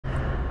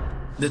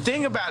The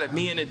thing about it,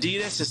 me and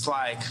Adidas, it's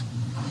like,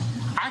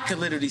 I could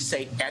literally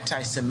say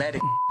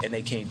anti-Semitic and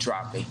they can't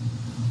drop me.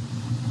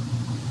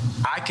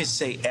 I could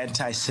say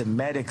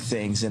anti-Semitic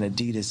things and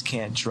Adidas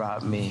can't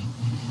drop me.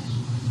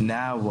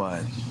 Now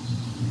what?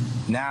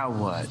 Now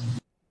what?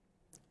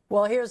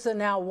 Well, here's the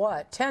now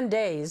what. 10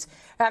 days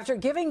after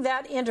giving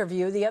that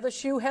interview, the other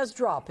shoe has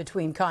dropped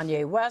between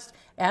Kanye West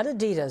and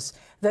Adidas,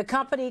 the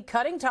company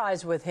cutting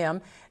ties with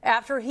him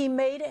after he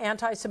made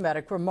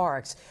anti-Semitic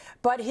remarks.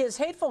 But his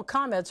hateful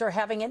comments are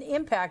having an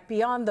impact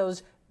beyond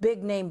those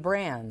big-name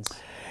brands.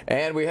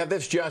 And we have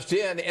this just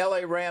in.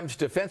 L.A. Rams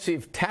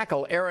defensive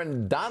tackle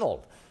Aaron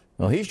Donald.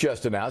 Well, he's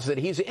just announced that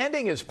he's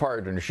ending his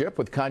partnership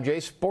with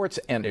Kanye Sports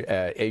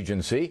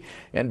agency.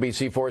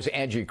 NBC4's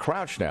Angie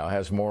Crouch now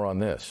has more on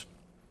this.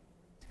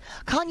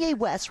 Kanye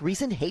West's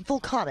recent hateful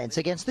comments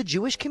against the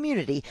Jewish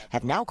community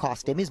have now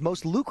cost him his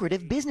most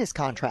lucrative business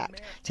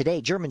contract.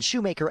 Today, German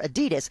shoemaker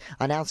Adidas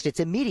announced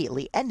it's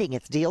immediately ending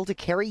its deal to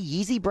carry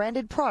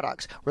Yeezy-branded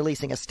products,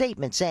 releasing a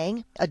statement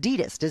saying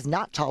Adidas does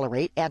not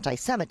tolerate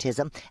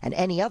anti-Semitism and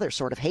any other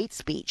sort of hate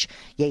speech.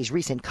 Ye's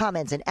recent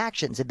comments and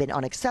actions have been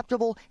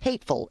unacceptable,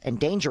 hateful, and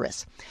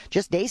dangerous.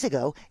 Just days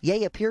ago,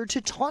 Ye appeared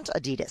to taunt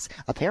Adidas,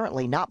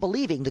 apparently not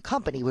believing the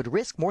company would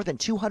risk more than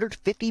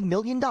 $250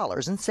 million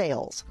in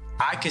sales.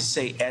 I could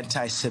say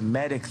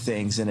anti-Semitic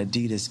things and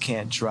Adidas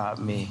can't drop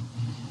me.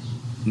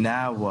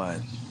 Now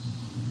what?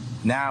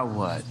 Now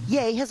what?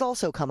 Ye has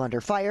also come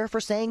under fire for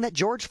saying that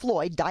George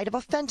Floyd died of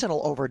a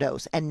fentanyl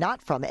overdose and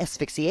not from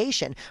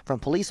asphyxiation from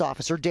police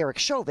officer Derek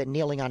Chauvin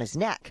kneeling on his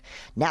neck.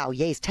 Now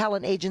Ye's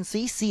talent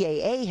agency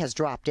CAA has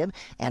dropped him,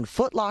 and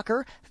Foot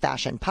Locker,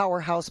 fashion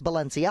powerhouse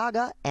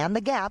Balenciaga, and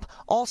The Gap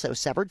also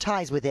severed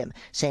ties with him,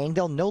 saying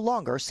they'll no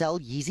longer sell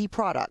Yeezy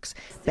products.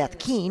 Beth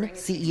Keane,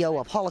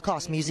 CEO of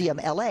Holocaust Museum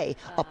LA,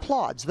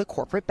 applauds the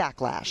corporate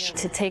backlash.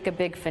 To take a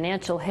big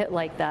financial hit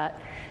like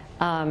that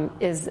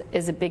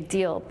is a big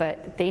deal,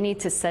 but they need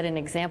to set an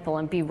example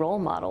and be role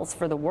models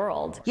for the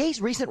world.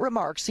 Ye's recent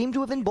remarks seem to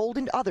have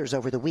emboldened others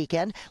over the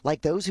weekend,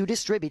 like those who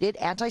distributed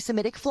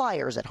anti-Semitic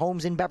flyers at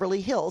homes in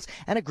Beverly Hills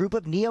and a group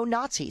of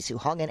neo-Nazis who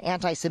hung an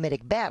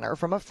anti-Semitic banner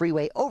from a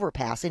freeway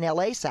overpass in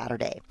L.A.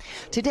 Saturday.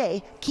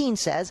 Today, Keane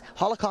says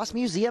Holocaust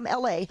Museum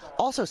L.A.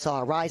 also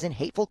saw a rise in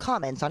hateful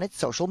comments on its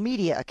social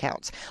media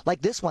accounts,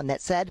 like this one that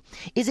said,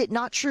 "Is it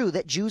not true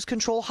that Jews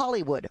control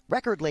Hollywood,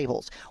 record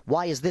labels?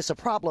 Why is this a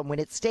problem when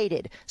it's stated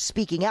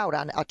speaking out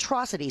on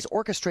atrocities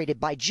orchestrated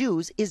by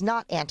Jews is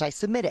not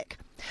anti-Semitic?"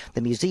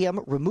 The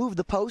museum removed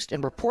the post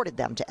and reported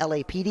them to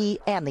LAPD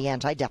and the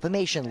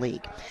Anti-Defamation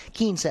League.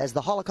 Keane says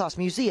the Holocaust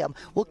Museum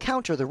will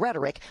counter the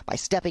rhetoric by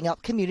stepping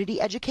up community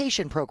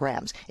education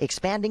programs,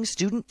 expanding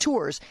student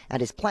tours,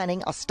 and is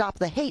planning a Stop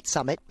the Hate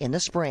Summit in the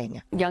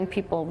spring. Young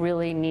people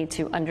really need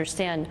to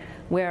understand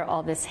where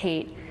all this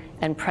hate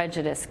and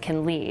prejudice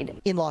can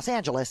lead. In Los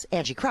Angeles,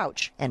 Angie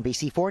Crouch,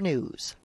 NBC4 News.